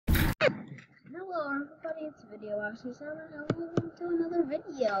Hello everybody, it's Video Actually 7 and welcome to another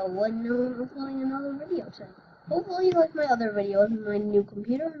video. And I'm uploading another video today. Hopefully you like my other videos with my new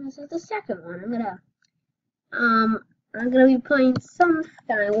computer, and this is the second one. I'm gonna be playing some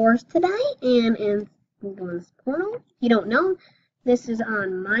SkyWars today, and I'm doing this portal. If you don't know, this is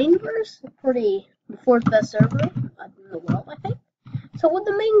on Mineverse, the fourth best server in the world, I think. So what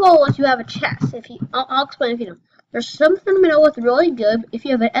the main goal is, you have a chest. I'll explain if you don't. There's something in the middle that's really good if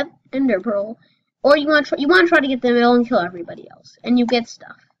you have an ender pearl, or you want to try to get the middle and kill everybody else, and you get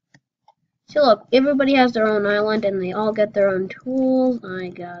stuff. So look, everybody has their own island, and they all get their own tools.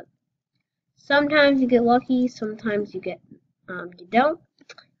 Sometimes you get lucky, sometimes you don't.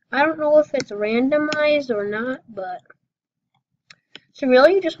 I don't know if it's randomized or not, but so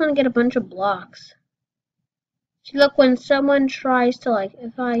really you just want to get a bunch of blocks. See, look, when someone tries to, like,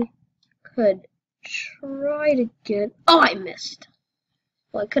 if I could try to get... Oh, I missed.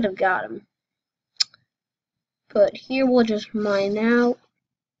 Well, I could have got him. But here we'll just mine out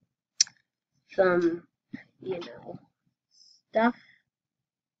some, stuff.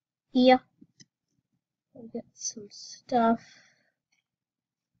 Here. We'll get some stuff.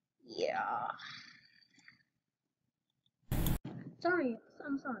 Yeah.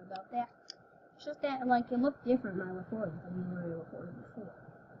 I'm sorry about that. It's just that, like, it looked different in my recording than when I recorded before.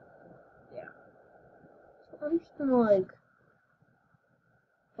 Yeah. So I'm just gonna, like...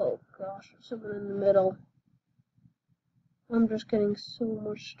 Oh gosh, there's someone in the middle. I'm just getting so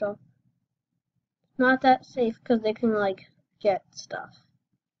much stuff. Not that safe because they can, like, get stuff.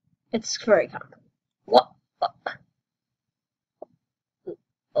 It's very common. What?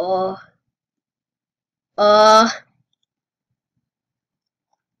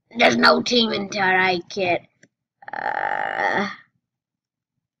 There's no team until I get,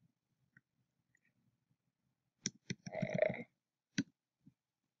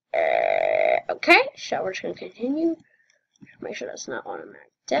 okay, so we're just gonna continue. Make sure that's not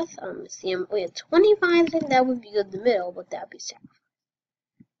automatic death. See, we had 25. I think that would be good in the middle, but that'd be sad.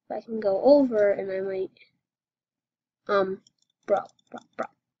 If I can go over, and I might, bro.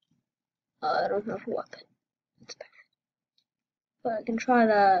 I don't have a weapon. It's bad. But I can try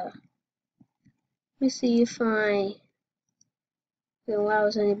to. Let me see if wow,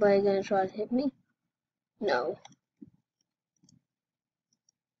 is anybody gonna try to hit me? No.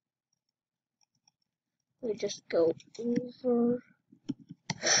 Let me just go over.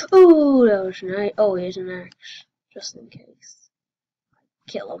 Ooh, that was nice. Oh, here's an axe, just in case.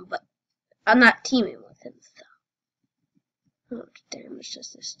 Kill him, but I'm not teaming with him, so. How much damage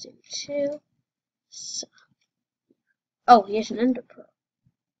does this do, too? So. Oh, here's an ender pearl.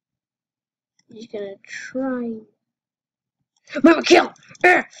 He's gonna try. Mama, kill!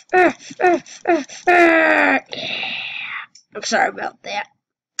 Yeah! I'm sorry about that.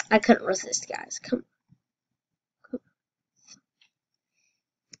 I couldn't resist, guys. Come on.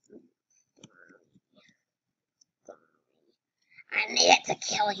 I need to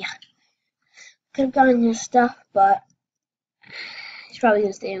kill you. Could have gotten your stuff, but he's probably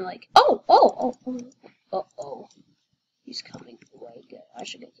gonna stand like, oh. He's coming away. Good. I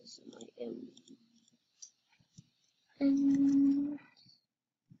should get this in my and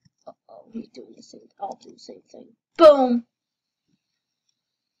he's doing the same. I'll do the same thing. Boom.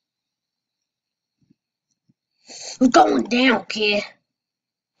 I'm going down, kid.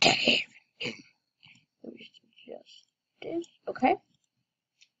 Damn. Just this. Okay.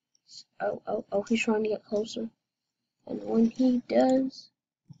 Oh, he's trying to get closer. And when he does,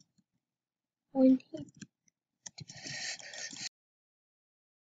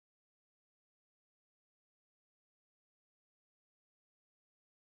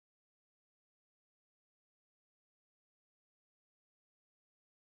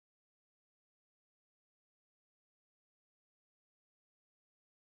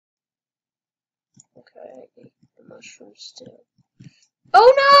 okay, the mushroom still.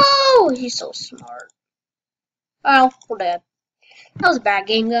 Oh no! He's so smart. Oh, we're dead. That was a bad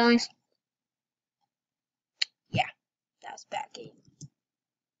game, guys. Yeah, that was a bad game.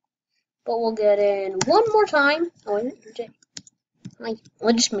 But we'll get in one more time. Oh,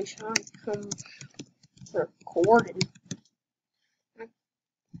 I'll just make sure I come recording.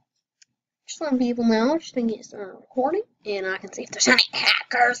 Just letting people know, just think it's recording, and I can see if there's any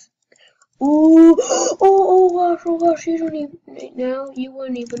hackers. Ooh, oh gosh, you don't even, now, you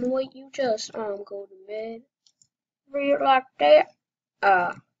wouldn't even wait, you just, go to bed. Read like that.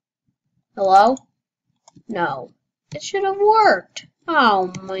 Hello? No. It should have worked.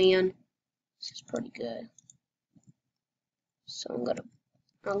 Oh, man. This is pretty good. So I'm gonna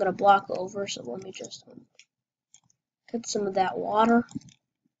block over, so let me just, get some of that water.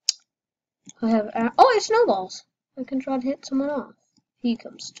 I have I have snowballs. I can try to hit someone off. He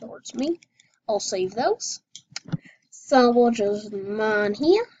comes towards me. I'll save those. So we'll just mine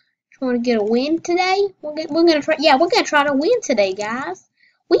here. Want to get a win today? We're gonna try. Yeah, we're gonna try to win today, guys.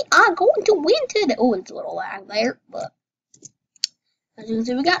 We are going to win today. Oh, it's a little lag there, but as you can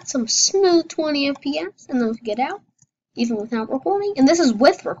see, we got some smooth 20 FPS, and then we get out even without recording. And this is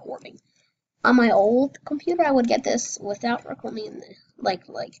with recording. On my old computer, I would get this without recording, like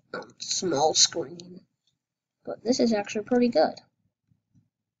small screen. But this is actually pretty good.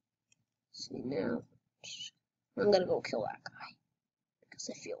 See now, I'm gonna go kill that guy because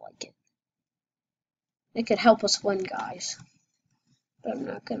I feel like it. It could help us win, guys. But I'm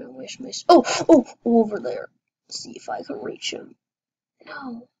not gonna waste my. Oh, over there. Let's see if I can reach him.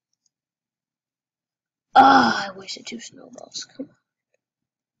 No. Ah, I wasted 2 snowballs. Come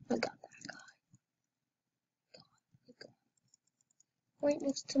on. I got that guy. Right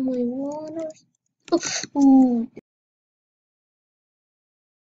next to my waters. Oh, ooh.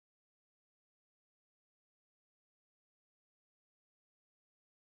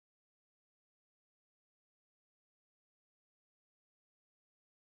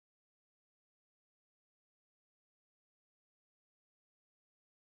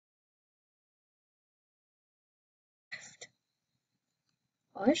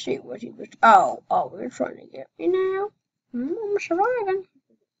 I see what he was. Oh, we're trying to get me now. I'm surviving.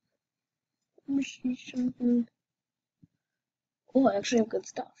 Let me see something. Oh, I actually have good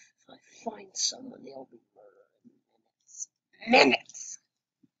stuff. If I find someone, they'll be murdered in minutes.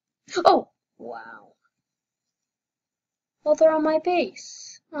 Oh, wow. Well, they're on my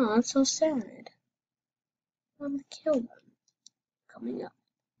base. Oh, that's so sad. I'm gonna kill them. Coming up.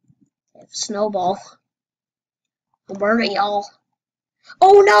 I have a snowball. Where are y'all?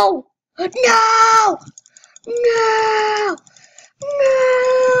 Oh no! No! No!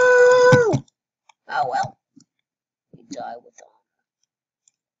 No! Oh well. We die with them.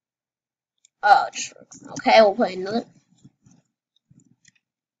 Oh, just okay. We'll play another.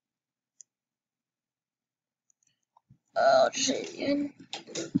 Just say it again.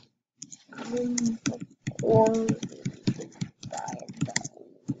 Or die that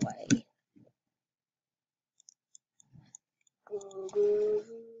way.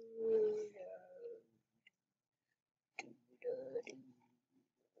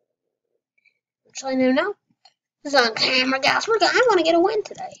 Which I know now. This is on camera, guys. I want to get a win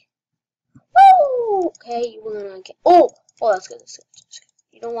today. Woo! Okay, you want to get. Oh, that's good. That's good.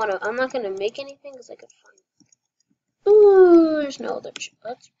 You don't want to. I'm not gonna make anything because I could find. Ooh, there's no other.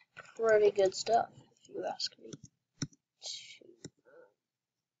 That's pretty good stuff, if you ask me.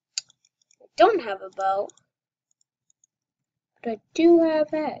 I don't have a bow, but I do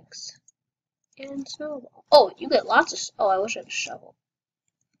have eggs and snowball. Oh, you get lots of. Oh, I wish I had a shovel.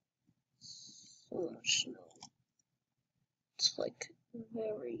 So much snow. It's like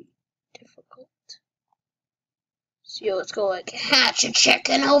very difficult. So let's go like hatch a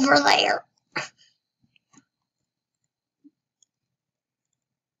chicken over there.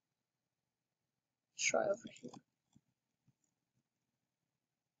 Try over here.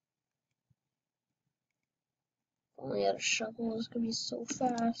 If only I had a shovel, it's gonna be so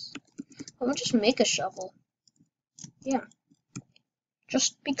fast. I'm gonna just make a shovel. Yeah.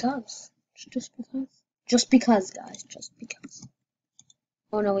 Just because. Just because. Just because, guys. Just because.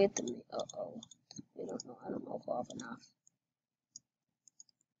 Oh no, we have to make. We don't know. I don't know if we'll have enough.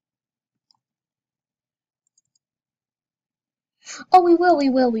 Oh, we will.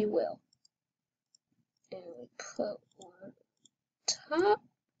 And we put one top.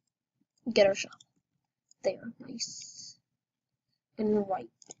 Get our shovel. There. Nice. And right.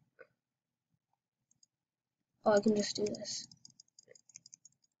 Oh, I can just do this.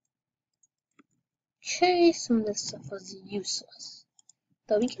 Okay, some of this stuff was useless.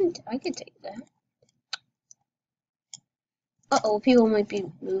 Though I can take that. People might be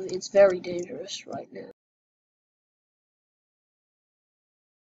moving. It's very dangerous right now.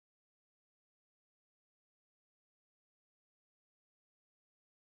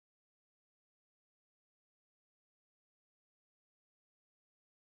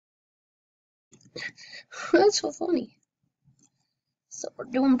 That's so funny. So we're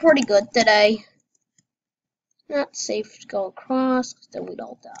doing pretty good today. Not safe to go across, because then we'd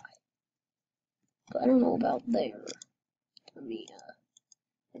all die. But I don't know about there. Let me,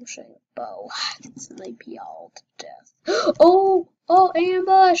 wish I had a bow. It's snipe y'all to death. Oh,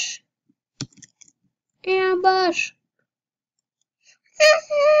 ambush! Ambush!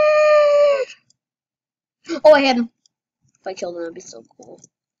 Oh, I had him. If I killed him, that'd be so cool.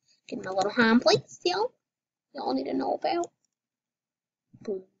 Getting a little hand plates, y'all. Y'all need to know about.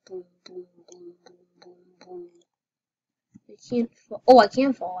 Boom. boom, boom, boom, boom, boom, boom. I can't fall. Oh, I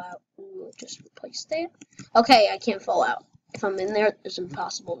can fall out. Ooh, just replace that. Okay, I can't fall out. If I'm in there, it's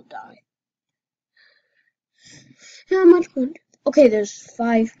impossible to die. How much wood? Okay, there's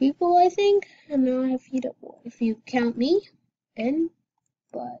 5 people, I think. And now I have feet up. If you count me in,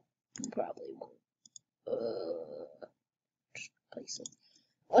 but you probably won't. Just replace it.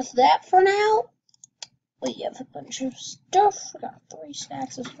 What's that for now? We have a bunch of stuff. We got 3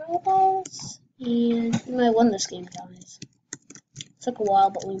 stacks of snowballs. And we might win this game, guys. Took a while,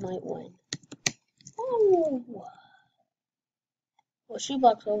 but we might win. Oh! Well, she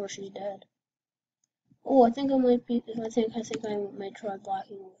blocks over, she's dead. Oh, I think I might be. I think I might try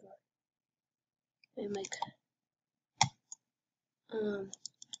blocking over. I make. I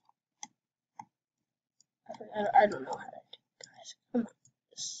don't know how to do it, guys. Come on.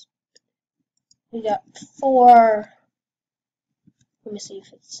 We got 4. Let me see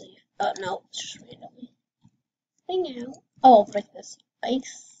if it's safe. No, it's just randomly. Hang out. Oh, I'll break this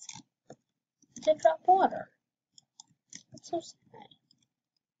ice. It did drop water. That's so sad.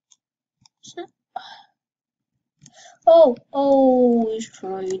 It's not. Oh, he's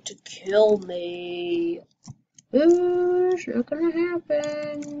trying to kill me. It's not gonna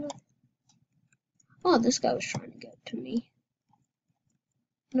happen. Oh, this guy was trying to get to me.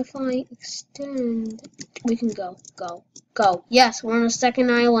 And if I extend, we can go. Yes, we're on a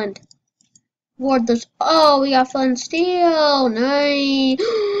second island. Ward, there's. Oh, we got flint and steel. Nice.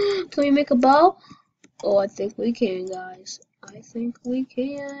 Can we make a bow? Oh, I think we can, guys. I think we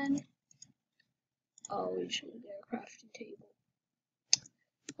can. Oh, we should get a crafting table.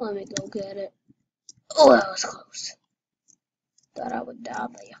 Let me go get it. Oh, that was close. Thought I would die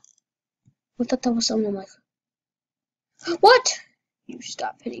there. I thought that was someone like. What? You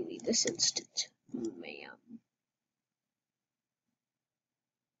stop hitting me this instant, ma'am.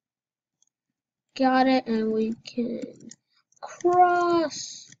 Got it, and we can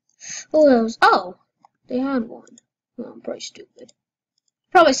cross. Oh, that was. Oh, they had one. Well, I'm pretty stupid.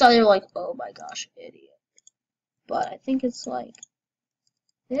 Probably saw they were like, oh my gosh, idiot. But I think it's like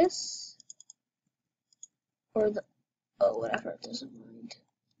this or the. Oh, whatever. It doesn't mind.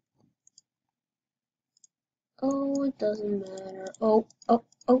 Oh, it doesn't matter. Oh.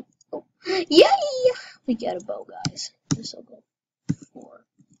 Yay! We get a bow, guys. This will go 4.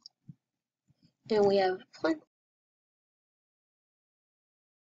 And we have plenty.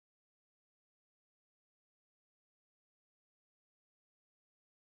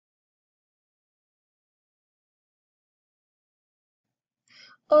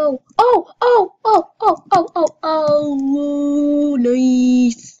 Oh,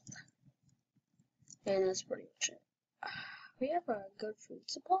 nice. And that's pretty much it. We have a good food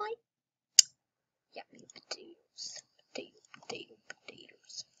supply. Yummy potatoes.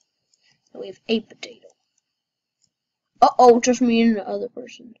 Potatoes. And we have 8 potatoes. Just me and the other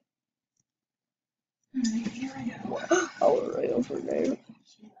person. Oh, right over there.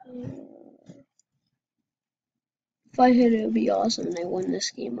 If I hit it, it would be awesome and I win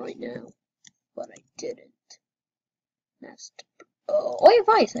this game right now. But I didn't. That's. Oh, I have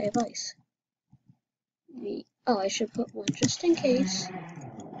ice. Oh, I should put one just in case.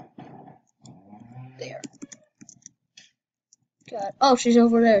 There. God. Oh, she's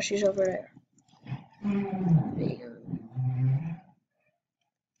over there.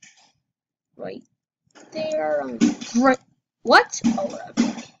 Right there. Right. What? Oh,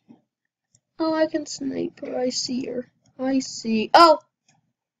 whatever. Oh, I can snipe her. I see her. Oh!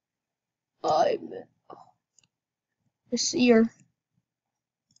 I see her.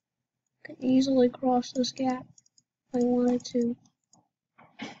 I can easily cross this gap if I wanted to.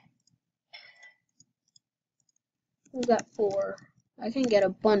 We got 4. I can get a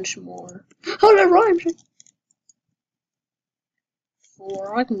bunch more. Oh, that rhymes!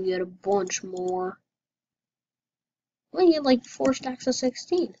 4. I can get a bunch more. I get like 4 stacks of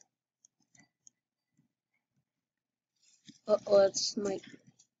 16. That's my.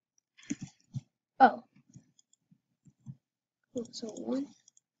 Oh. So 1,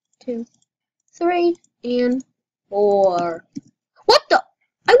 2, 3, and 4. What the?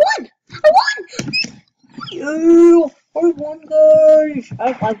 I won! Yeah, I won, guys.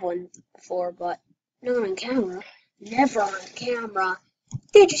 I've won before, but not on camera. Never on camera.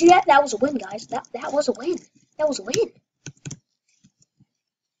 Did you see that? That was a win, guys. That was a win.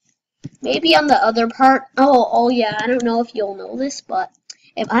 Maybe on the other part. Oh yeah. I don't know if you'll know this, but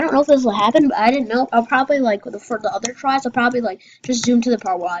I don't know if this will happen. But I didn't know. I'll probably for the other tries. I'll probably just zoom to the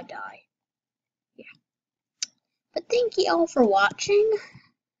part where I die. Yeah. But thank you all for watching.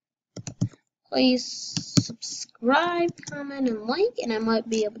 Please subscribe, comment, and like, and I might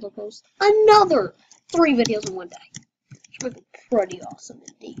be able to post another 3 videos in one day. Which might be pretty awesome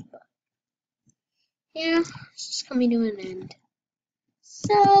indeed, but yeah, it's just coming to an end.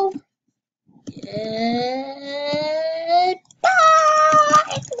 So, goodbye!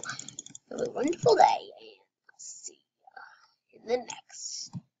 Have a wonderful day, and I'll see you in the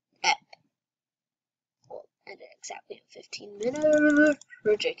next ep. Well, and exactly 15 minutes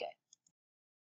for JK.